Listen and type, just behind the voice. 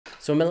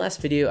So in my last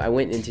video, I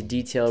went into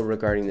detail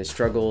regarding the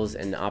struggles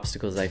and the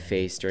obstacles I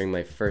faced during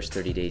my first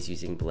 30 days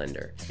using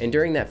Blender. And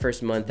during that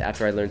first month,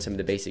 after I learned some of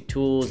the basic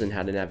tools and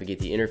how to navigate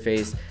the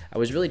interface, I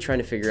was really trying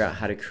to figure out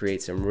how to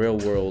create some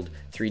real-world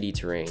 3D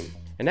terrain.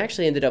 And I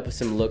actually ended up with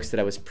some looks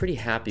that I was pretty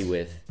happy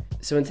with.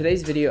 So in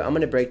today's video, I'm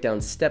going to break down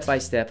step by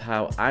step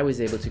how I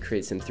was able to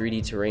create some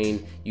 3D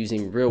terrain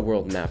using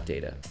real-world map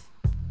data.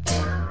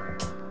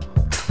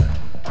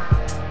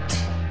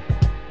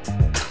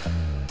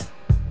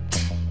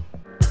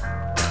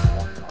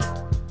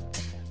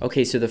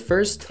 Okay, so the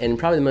first and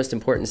probably the most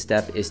important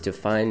step is to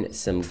find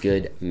some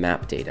good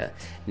map data.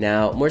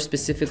 Now, more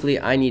specifically,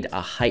 I need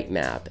a height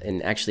map,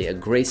 and actually a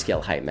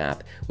grayscale height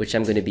map, which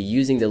I'm going to be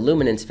using the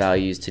luminance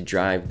values to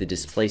drive the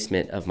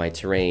displacement of my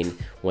terrain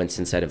once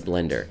inside of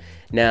Blender.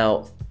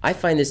 Now, I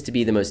find this to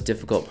be the most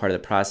difficult part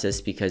of the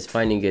process because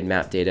finding good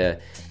map data,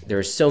 there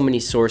are so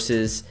many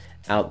sources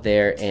out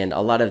there, and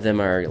a lot of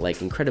them are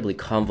like incredibly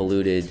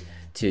convoluted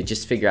to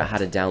just figure out how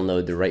to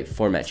download the right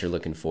format you're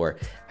looking for.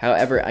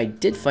 However, I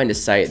did find a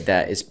site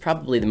that is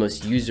probably the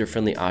most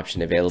user-friendly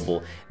option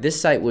available.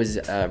 This site was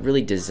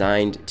really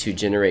designed to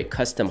generate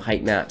custom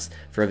height maps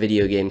for a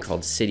video game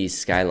called Cities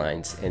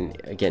Skylines.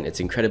 And again, it's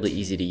incredibly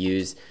easy to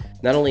use.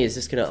 Not only is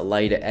this going to allow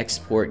you to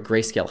export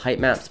grayscale height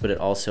maps, but it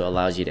also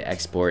allows you to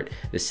export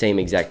the same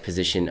exact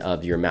position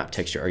of your map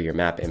texture or your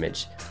map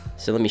image.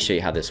 So let me show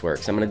you how this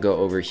works. I'm going to go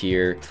over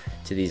here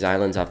to these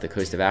islands off the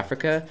coast of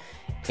Africa,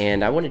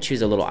 and I want to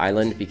choose a little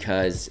island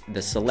because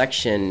the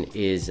selection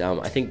is,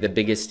 I think the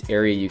biggest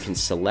area you can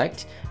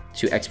select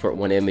to export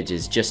one image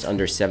is just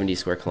under 70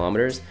 square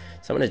kilometers.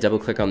 So I'm going to double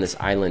click on this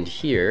island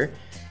here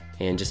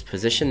and just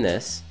position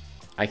this.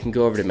 I can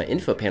go over to my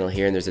info panel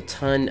here, and there's a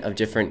ton of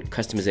different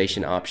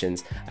customization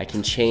options. I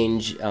can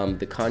change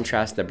the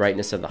contrast, the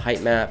brightness of the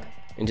height map,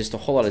 and just a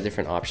whole lot of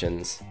different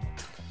options.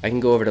 I can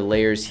go over to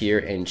layers here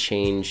and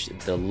change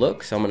the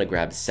look. So I'm going to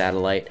grab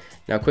satellite.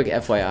 Now, quick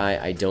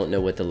FYI, I don't know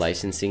what the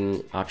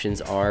licensing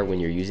options are when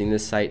you're using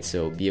this site,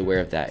 so be aware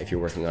of that if you're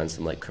working on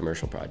some like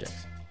commercial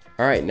projects.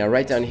 All right, now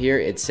right down here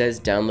it says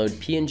download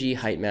PNG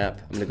height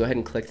map. I'm going to go ahead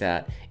and click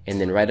that, and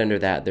then right under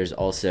that there's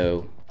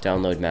also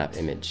download map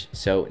image.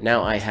 So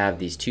now I have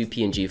these two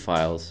PNG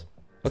files.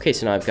 Okay,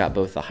 so now I've got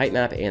both the height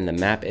map and the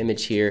map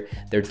image here.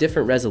 They're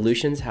different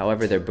resolutions,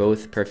 however, they're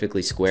both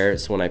perfectly square,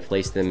 so when I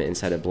place them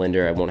inside of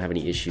Blender, I won't have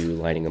any issue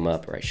lining them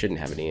up, or I shouldn't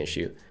have any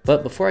issue.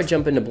 But before I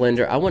jump into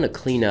Blender, I want to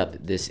clean up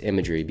this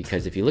imagery,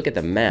 because if you look at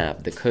the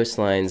map, the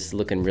coastline's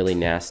looking really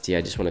nasty.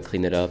 I just want to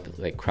clean it up,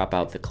 like crop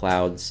out the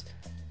clouds,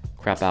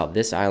 crop out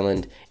this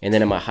island, and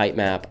then in my height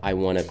map, I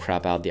want to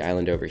crop out the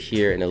island over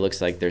here, and it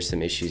looks like there's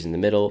some issues in the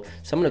middle.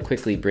 So I'm going to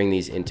quickly bring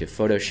these into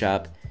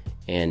Photoshop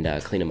and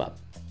clean them up.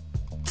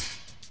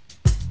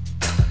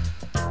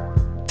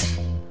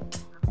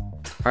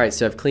 Alright,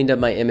 so I've cleaned up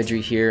my imagery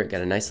here,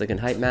 got a nice looking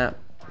height map,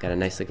 got a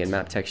nice looking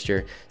map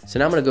texture. So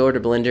now I'm going to go over to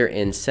Blender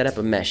and set up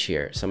a mesh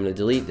here. So I'm going to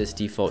delete this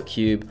default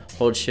cube,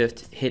 hold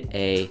shift, hit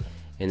A,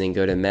 and then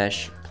go to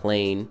mesh,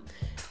 plane,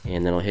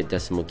 and then I'll hit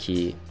decimal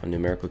key on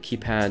numerical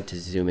keypad to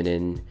zoom it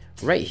in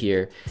right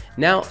here.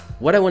 Now,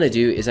 what I want to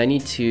do is I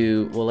need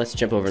to, well, let's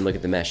jump over and look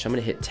at the mesh. I'm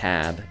going to hit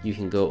tab. You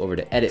can go over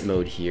to edit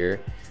mode here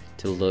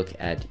to look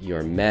at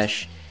your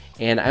mesh.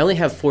 And I only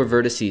have 4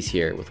 vertices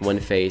here with one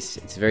face.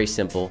 It's very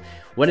simple.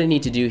 What I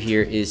need to do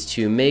here is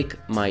to make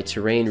my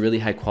terrain really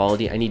high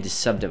quality. I need to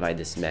subdivide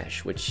this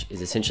mesh, which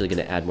is essentially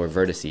going to add more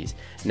vertices.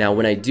 Now,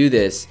 when I do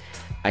this,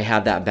 I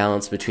have that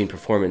balance between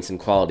performance and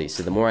quality.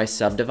 So the more I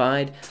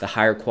subdivide, the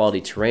higher quality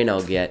terrain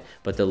I'll get,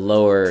 but the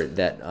lower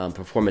that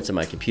performance of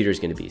my computer is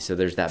going to be. So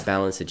there's that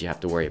balance that you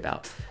have to worry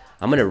about.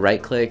 I'm going to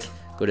right click,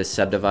 go to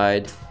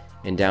subdivide,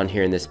 and down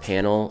here in this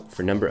panel,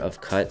 for number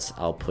of cuts,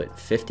 I'll put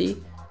 50.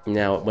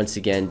 Now, once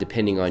again,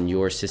 depending on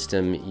your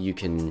system, you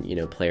can,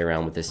 play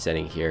around with this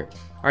setting here.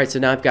 All right, so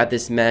now I've got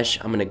this mesh.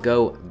 I'm gonna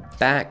go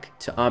back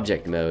to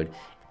object mode.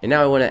 And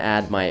now I wanna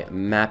add my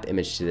map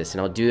image to this,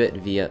 and I'll do it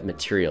via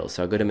material.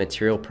 So I'll go to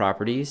material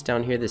properties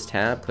down here, this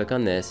tab, click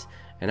on this,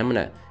 and I'm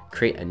gonna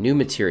create a new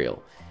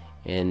material.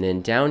 And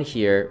then down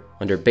here,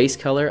 under base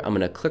color, I'm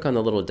gonna click on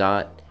the little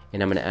dot,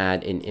 and I'm gonna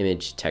add an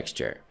image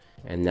texture.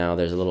 And now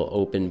there's a little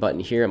open button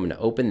here. I'm gonna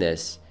open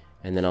this,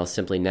 and then I'll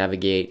simply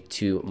navigate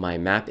to my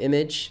map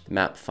image,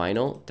 map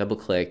final, double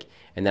click,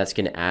 and that's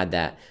going to add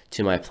that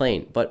to my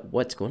plane. But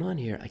what's going on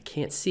here? I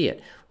can't see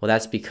it. Well,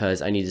 that's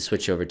because I need to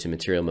switch over to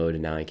material mode,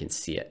 and now I can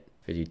see it.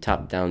 If I do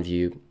top down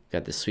view,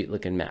 got this sweet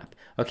looking map.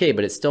 Okay,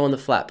 but it's still on the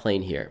flat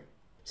plane here.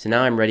 So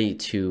now I'm ready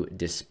to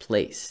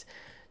displace.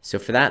 So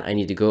for that, I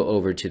need to go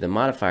over to the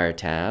modifier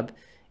tab,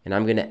 and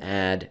I'm going to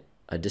add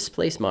a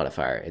displace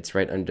modifier. It's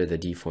right under the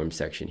deform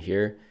section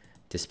here.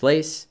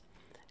 Displace,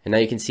 and now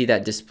you can see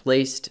that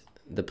displaced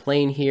the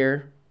plane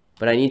here,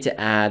 but I need to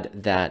add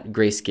that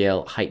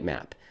grayscale height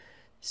map.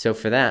 So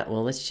for that,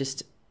 well, let's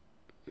just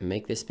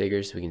make this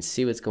bigger so we can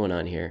see what's going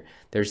on here.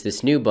 There's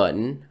this new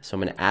button, so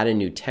I'm going to add a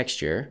new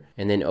texture,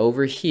 and then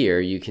over here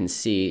you can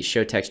see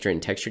show texture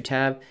and texture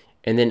tab,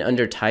 and then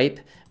under type,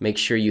 make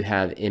sure you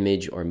have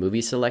image or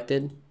movie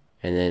selected,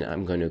 And then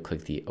I'm going to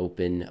click the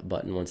open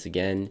button once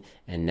again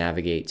and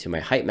navigate to my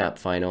height map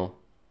final.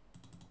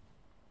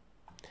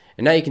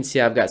 And now you can see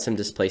I've got some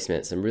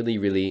displacement, some really,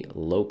 really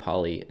low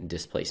poly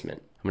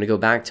displacement. I'm going to go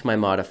back to my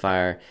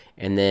modifier,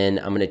 and then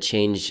I'm going to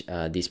change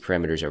these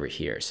parameters over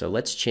here. So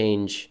let's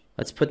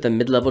put the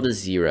mid-level to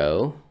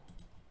 0.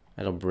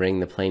 That'll bring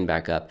the plane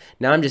back up.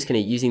 Now I'm just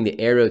going to, using the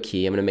arrow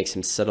key, I'm going to make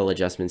some subtle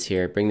adjustments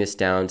here, bring this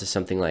down to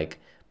something like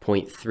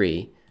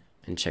 0.3,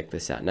 and check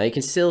this out. Now you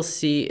can still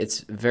see it's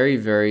very,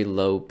 very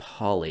low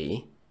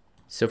poly.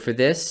 So for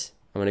this,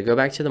 I'm going to go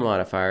back to the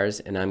modifiers,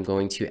 and I'm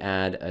going to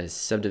add a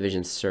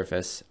subdivision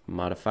surface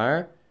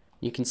modifier.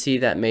 You can see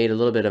that made a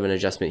little bit of an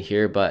adjustment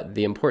here, but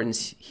the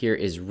importance here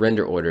is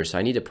render order. So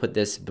I need to put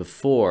this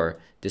before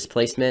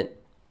displacement,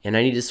 and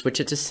I need to switch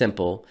it to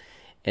simple.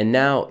 And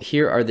now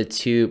here are the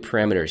two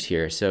parameters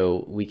here.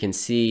 So we can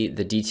see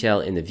the detail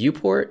in the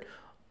viewport,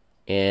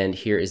 and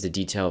here is the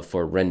detail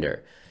for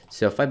render.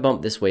 So if I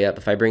bump this way up,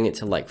 if I bring it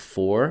to like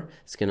 4,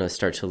 it's gonna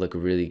start to look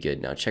really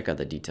good. Now check out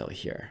the detail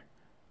here.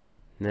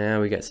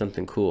 Now we got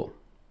something cool.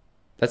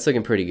 That's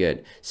looking pretty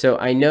good. So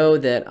I know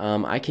that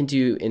I can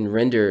do in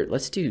render,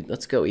 let's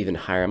go even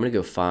higher. I'm gonna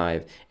go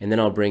 5, and then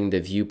I'll bring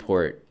the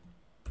viewport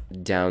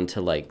down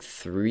to like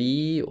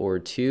 3 or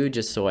 2,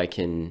 just so I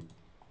can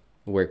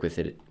work with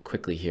it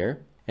quickly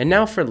here. And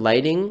now for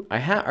lighting,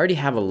 I already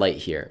have a light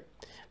here.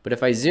 But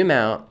if I zoom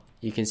out,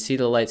 you can see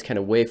the light's kind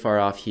of way far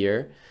off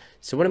here.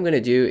 So what I'm going to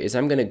do is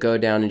I'm going to go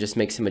down and just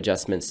make some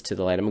adjustments to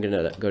the light. I'm going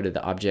to go to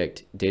the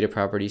Object Data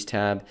Properties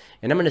tab,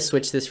 and I'm going to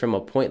switch this from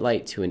a point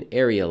light to an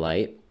area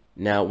light.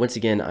 Now, once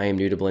again, I am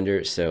new to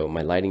Blender, so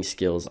my lighting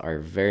skills are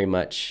very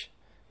much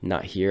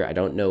not here. I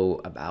don't know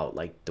about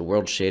like the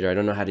world shader. I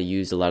don't know how to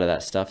use a lot of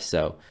that stuff.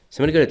 So I'm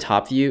going to go to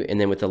top view, and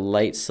then with the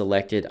light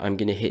selected, I'm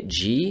going to hit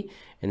G,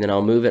 and then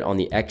I'll move it on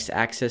the X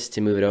axis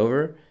to move it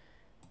over,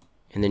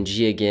 and then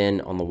G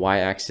again on the Y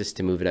axis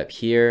to move it up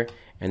here.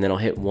 And then I'll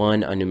hit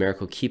 1 on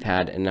numerical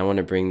keypad, and I want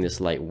to bring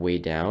this light way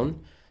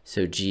down.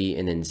 So G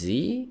and then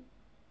Z,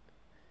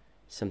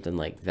 something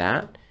like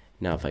that.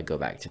 Now if I go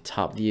back to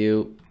top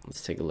view,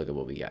 let's take a look at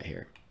what we got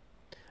here.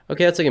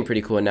 Okay, that's looking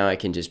pretty cool. Now I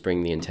can just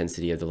bring the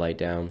intensity of the light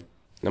down.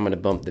 And I'm going to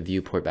bump the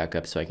viewport back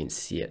up so I can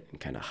see it in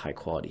kind of high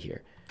quality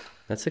here.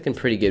 That's looking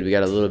pretty good. We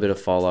got a little bit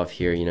of fall off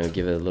here, you know,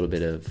 give it a little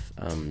bit of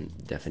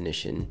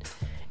definition.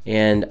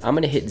 And I'm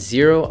going to hit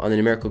 0 on the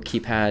numerical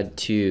keypad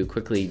to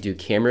quickly do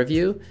camera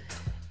view.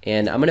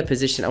 And I'm going to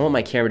position, I want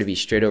my camera to be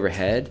straight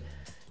overhead.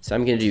 So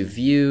I'm going to do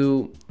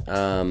view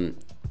and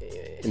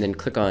then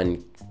click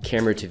on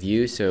camera to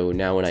view. So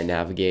now when I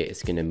navigate,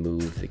 it's going to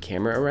move the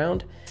camera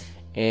around.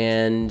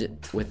 And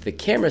with the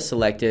camera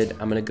selected,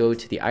 I'm going to go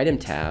to the item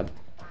tab,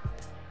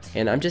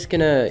 and I'm just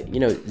going to, you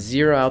know,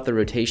 zero out the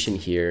rotation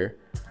here.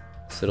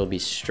 So it'll be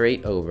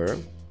straight over.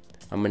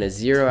 I'm going to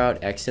zero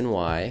out X and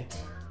Y.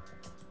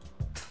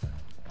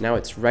 Now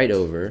it's right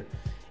over.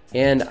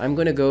 And I'm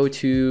going to go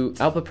to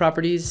output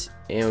properties,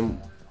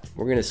 and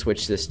we're going to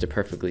switch this to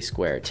perfectly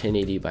square,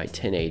 1080 by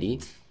 1080.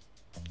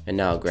 And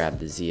now I'll grab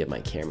the Z of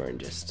my camera and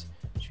just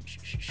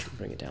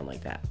bring it down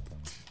like that.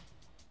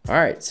 All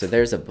right, so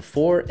there's a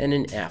before and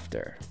an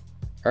after.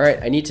 All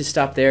right, I need to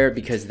stop there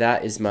because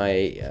that is my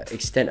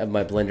extent of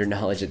my Blender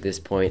knowledge at this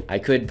point. I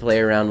could play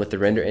around with the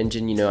render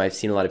engine. You know, I've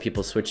seen a lot of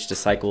people switch to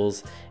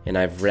cycles, and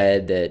I've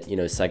read that, you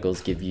know,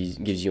 cycles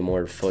gives you a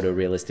more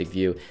photorealistic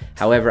view.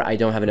 However, I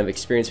don't have enough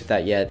experience with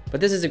that yet.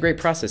 But this is a great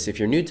process. If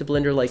you're new to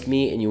Blender like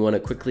me and you want to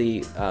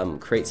quickly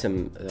create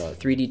some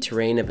 3D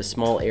terrain of a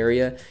small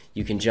area,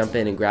 you can jump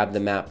in and grab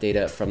the map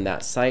data from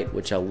that site,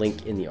 which I'll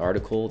link in the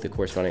article, the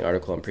corresponding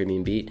article on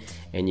PremiumBeat,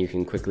 and you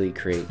can quickly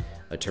create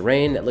a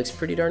terrain that looks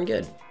pretty darn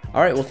good.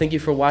 All right, well, thank you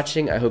for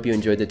watching. I hope you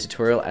enjoyed the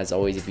tutorial. As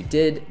always, if you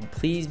did,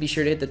 please be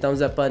sure to hit the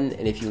thumbs up button.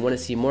 And if you want to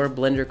see more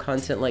Blender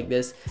content like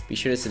this, be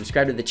sure to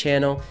subscribe to the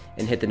channel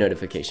and hit the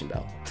notification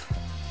bell.